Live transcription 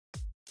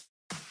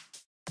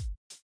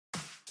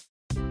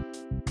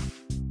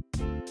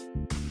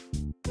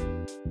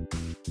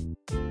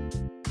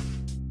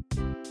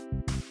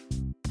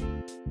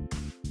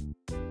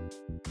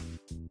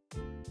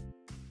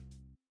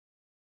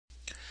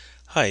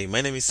Hi,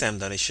 my name is Sam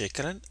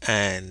Dhanishekaran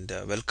and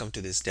welcome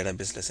to this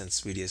database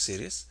lessons video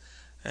series,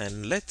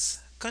 and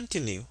let's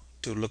continue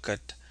to look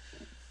at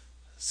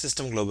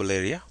system global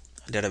area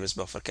database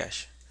buffer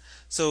cache.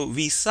 So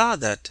we saw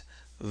that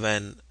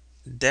when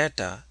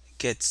data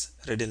gets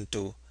read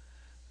into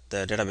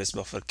the database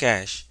buffer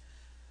cache,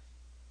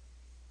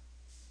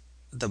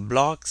 the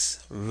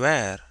blocks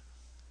where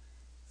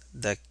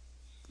the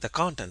the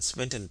contents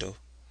went into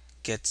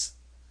gets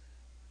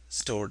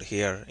stored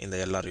here in the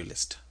LRU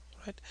list,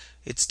 right?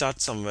 It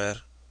starts somewhere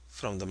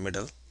from the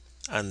middle,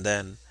 and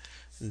then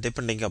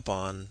depending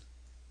upon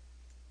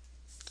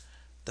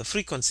the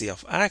frequency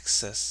of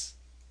access,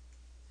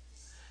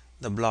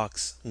 the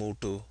blocks move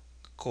to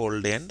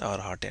cold end or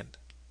hot end.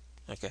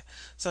 Okay,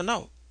 so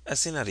now a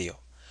scenario: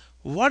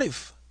 what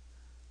if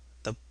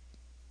the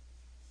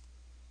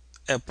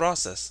a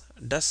process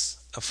does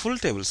a full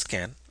table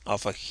scan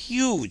of a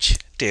huge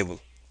table,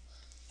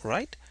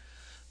 right?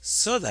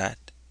 So that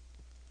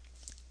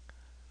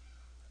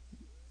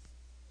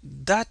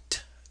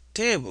that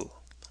table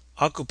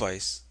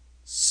occupies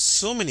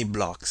so many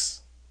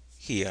blocks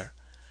here,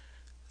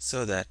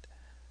 so that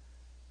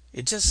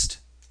it just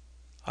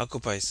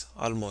occupies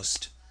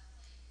almost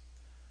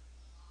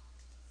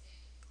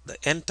the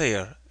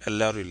entire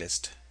LRU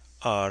list,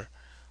 or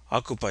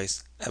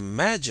occupies a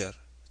major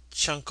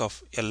chunk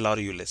of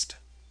LRU list.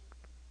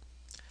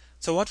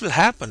 So what will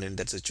happen in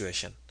that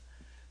situation?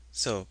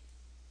 So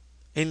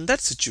in that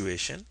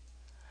situation,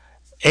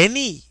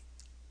 any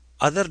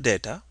other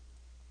data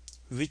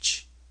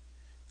which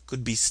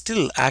could be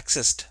still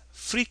accessed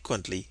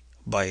frequently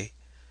by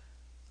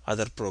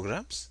other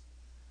programs,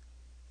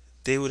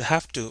 they would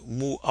have to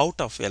move out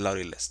of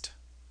LRU list,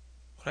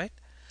 right?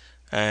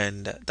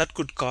 And that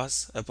could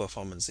cause a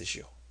performance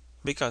issue,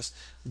 because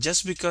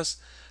just because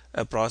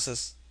a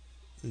process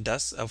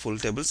does a full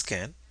table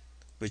scan,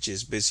 which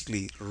is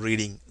basically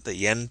reading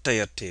the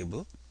entire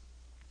table,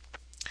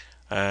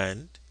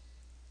 and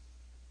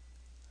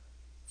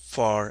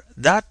for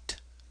that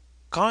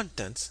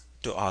contents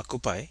to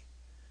occupy,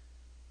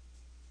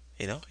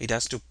 it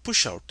has to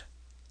push out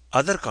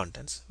other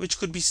contents which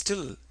could be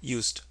still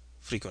used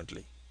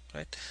frequently,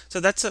 right? So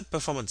that's a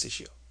performance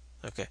issue.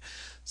 Okay,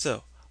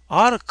 so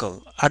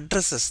Oracle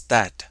addresses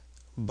that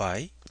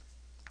by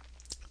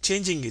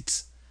changing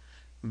its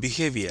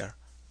behavior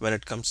when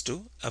it comes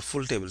to a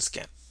full table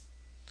scan,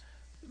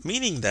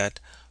 meaning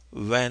that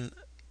when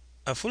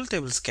a full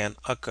table scan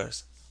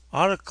occurs,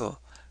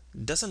 Oracle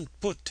doesn't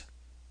put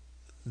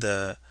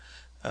the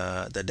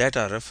the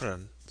data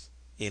reference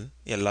in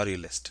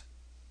LRU list.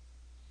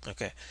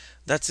 Okay,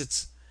 that's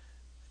its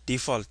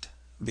default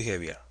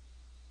behavior.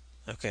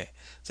 Okay,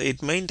 so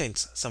it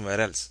maintains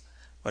somewhere else,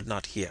 but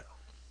not here.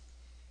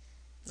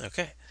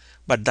 Okay,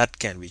 but that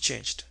can be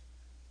changed.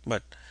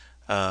 But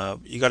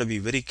you got to be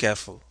very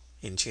careful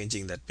in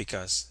changing that,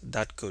 because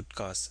that could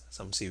cause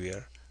some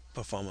severe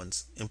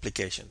performance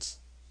implications.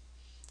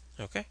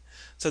 Okay,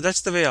 so that's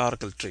the way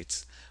Oracle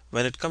treats.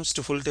 When it comes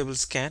to full table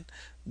scan,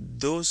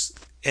 those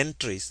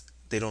entries,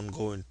 they don't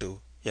go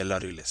into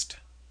LRU list.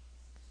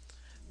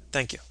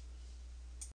 Thank you.